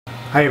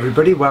Hi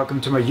everybody, welcome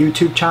to my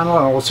YouTube channel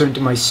and also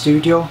into my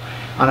studio,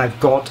 and I've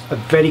got a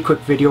very quick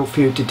video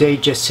for you today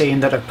just saying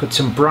that I've put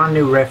some brand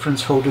new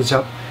reference photos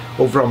up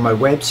over on my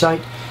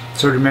website.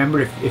 So remember,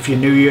 if you're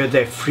new here,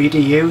 they're free to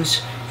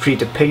use, free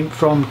to paint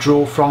from,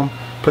 draw from,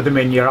 put them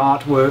in your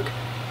artwork.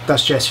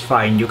 That's just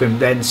fine. You can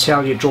then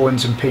sell your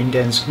drawings and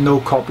paintings,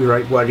 no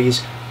copyright worries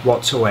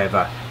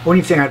whatsoever.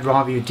 Only thing I'd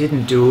rather you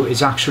didn't do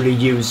is actually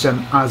use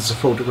them as the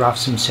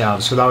photographs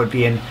themselves, so that would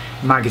be in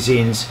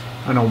magazines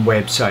and on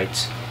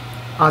websites.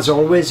 As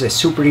always, they're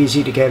super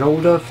easy to get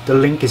hold of. The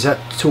link is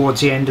towards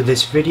the end of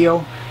this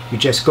video. You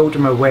just go to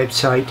my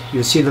website,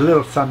 you'll see the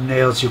little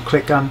thumbnails, you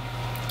click on,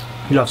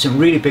 you'll have some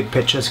really big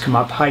pictures come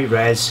up, high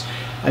res,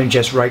 and you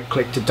just right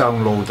click to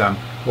download them,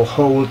 or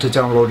hold to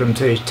download them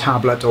to your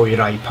tablet or your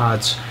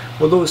iPads,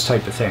 or those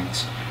type of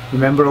things.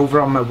 Remember,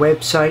 over on my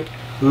website,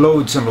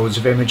 loads and loads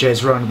of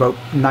images, around about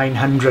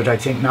 900 I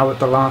think now at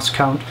the last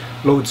count,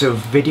 loads of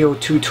video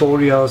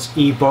tutorials,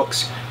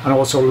 ebooks, and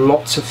also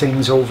lots of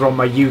things over on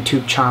my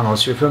YouTube channel.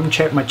 So if you haven't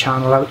checked my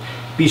channel out,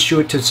 be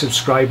sure to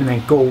subscribe and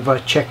then go over,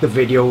 check the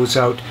videos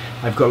out.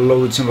 I've got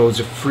loads and loads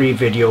of free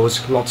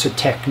videos, lots of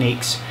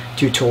techniques,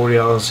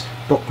 tutorials,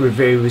 book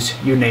reviews,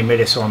 you name it,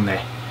 it's on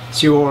there.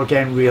 See you all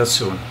again real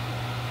soon.